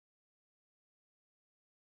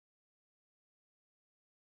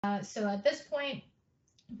So at this point,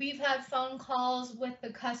 we've had phone calls with the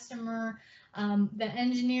customer. The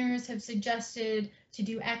engineers have suggested to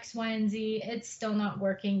do X, Y, and Z. It's still not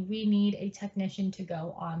working. We need a technician to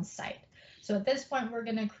go on site. So at this point, we're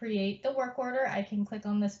going to create the work order. I can click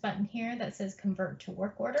on this button here that says convert to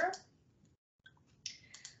work order.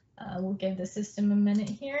 We'll give the system a minute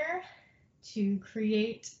here to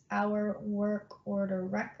create our work order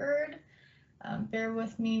record. Bear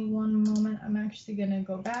with me one moment. I'm actually going to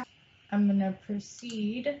go back. I'm going to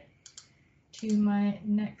proceed to my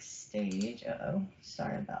next stage. Uh-oh,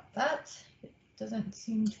 sorry about that. It doesn't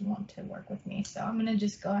seem to want to work with me. So I'm going to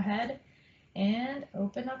just go ahead and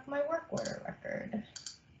open up my work order record.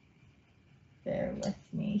 Bear with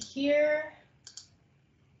me here.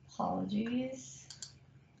 Apologies.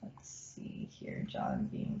 Let's see here, John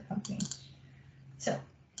being company. So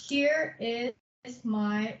here is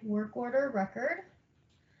my work order record.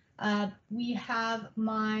 We have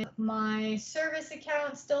my service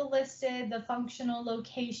account still listed, the functional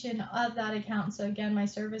location of that account. So again, my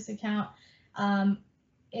service account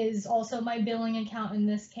is also my billing account in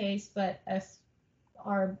this case, but if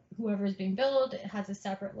whoever is being billed, it has a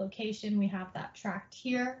separate location. We have that tracked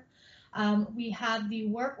here. We have the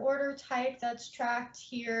work order type that's tracked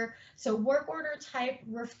here. So work order type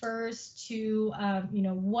refers to,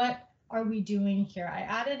 what are we doing here? I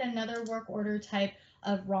added another work order type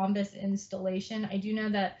of Rhombus installation. I do know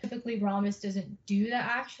that typically Rhombus doesn't do the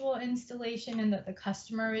actual installation and that the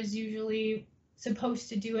customer is usually supposed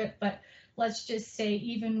to do it, but let's just say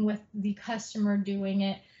even with the customer doing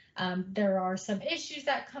it, there are some issues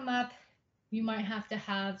that come up. You might have to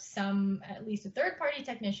have at least a third-party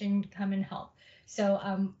technician come and help.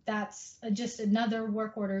 So that's just another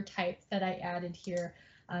work order type that I added here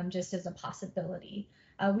just as a possibility.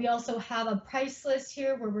 We also have a price list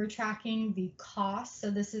here where we're tracking the cost.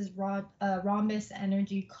 So this is Rhombus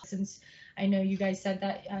energy cost. Since I know you guys said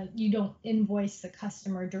that you don't invoice the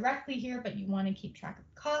customer directly here, but you want to keep track of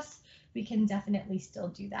costs, we can definitely still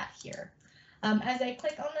do that here. As I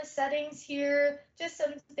click on the settings here, just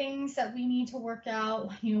some things that we need to work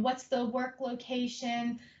out. What's the work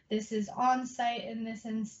location? This is on site in this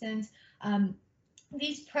instance.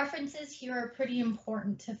 These preferences here are pretty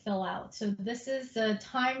important to fill out. So this is the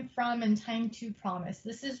time from and time to promise.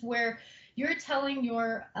 This is where you're telling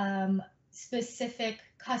your specific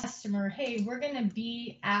customer, hey, we're going to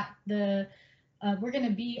be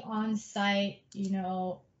on site,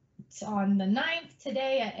 on the 9th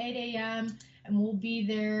today at 8 a.m. and we'll be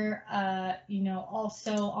there,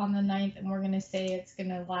 also on the 9th, and we're going to say it's going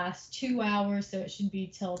to last 2 hours, so it should be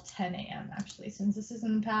till 10 a.m. Actually, since this is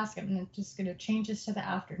in the past, I'm just going to change this to the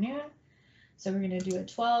afternoon. So we're going to do a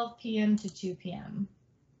 12 p.m. to 2 p.m.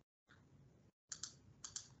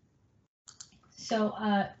 So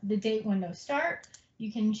the date window start,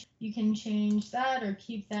 you can change that or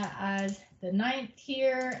keep that as the 9th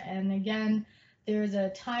here, and again, there's a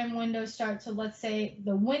time window start. So let's say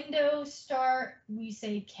the window start, we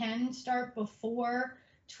say can start before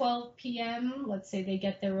 12 p.m. Let's say they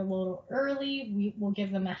get there a little early. We will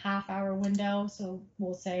give them a half-hour window. So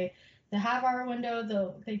we'll say the half-hour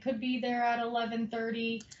window, they could be there at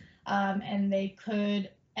 11:30 and they could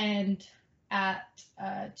end at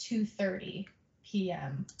 2:30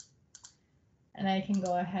 p.m. And I can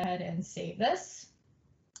go ahead and save this.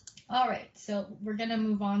 All right, so we're going to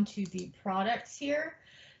move on to the products here.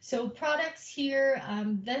 So products here,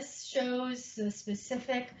 this shows the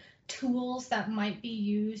specific tools that might be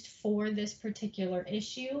used for this particular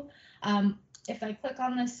issue. If I click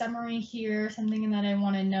on the summary here, something that I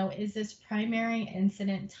want to know is this primary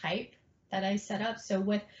incident type that I set up. So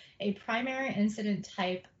with a primary incident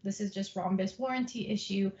type, this is just Rhombus warranty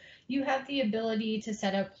issue, you have the ability to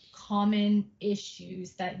set up common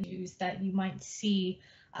issues that you might see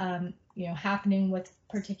happening with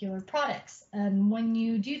particular products. And when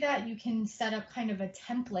you do that, you can set up kind of a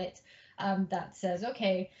template that says,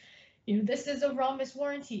 okay, this is a Rhombus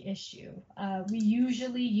warranty issue. We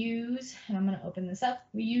usually use, and I'm going to open this up,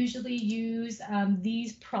 we usually use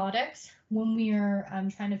these products when we are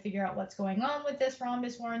trying to figure out what's going on with this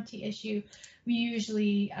Rhombus warranty issue. We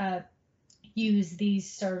usually use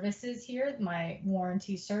these services here, my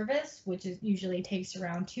warranty service, which usually takes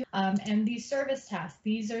around 2, and these service tasks.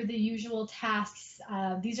 These are the usual tasks.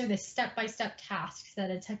 These are the step-by-step tasks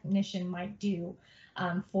that a technician might do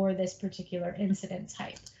for this particular incident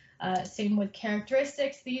type. Same with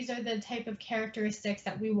characteristics. These are the type of characteristics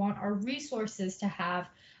that we want our resources to have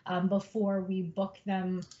before we book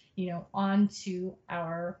them, onto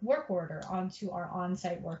our work order, onto our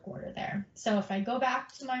on-site work order there. So if I go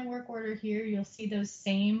back to my work order here, you'll see those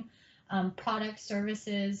same product,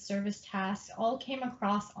 services, service tasks, all came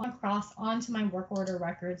across onto my work order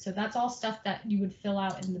record. So that's all stuff that you would fill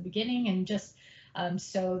out in the beginning, and just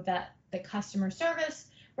so that the customer service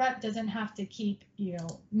rep doesn't have to keep,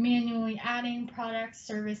 manually adding products,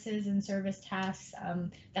 services, and service tasks.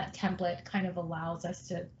 That template kind of allows us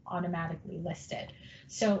to automatically list it.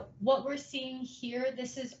 So what we're seeing here,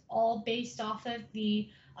 this is all based off of the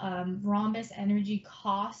Rhombus Energy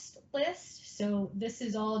cost list. So this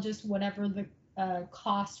is all just whatever the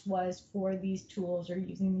cost was for these tools, or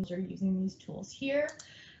using these tools here.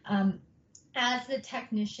 As the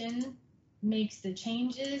technician makes the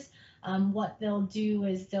changes, what they'll do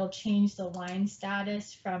is they'll change the line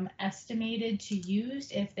status from estimated to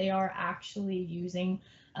used if they are actually using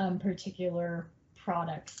particular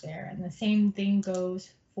products there. And the same thing goes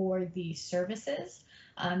for the services.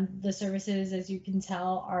 The services, as you can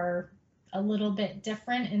tell, are a little bit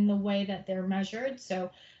different in the way that they're measured. So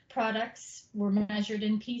products were measured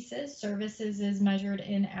in pieces, services is measured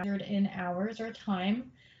in hours or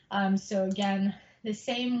time. So again, the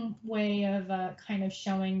same way of kind of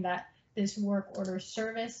showing that this work order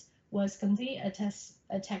service was complete,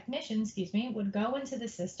 a technician, would go into the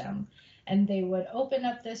system and they would open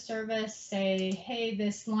up this service, say, hey,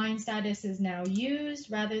 this line status is now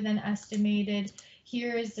used rather than estimated.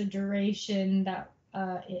 Here is the duration that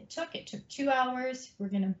it took. It took 2 hours. We're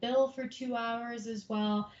going to bill for 2 hours as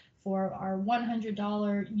well for our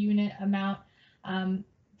 $100 unit amount.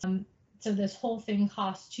 So this whole thing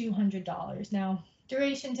costs $200. Now,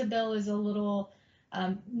 duration to bill is a little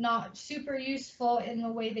not super useful in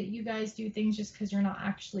the way that you guys do things, just because you're not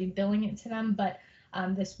actually billing it to them, but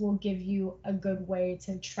this will give you a good way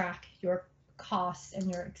to track your costs and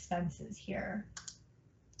your expenses here.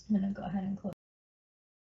 I'm going to go ahead and close.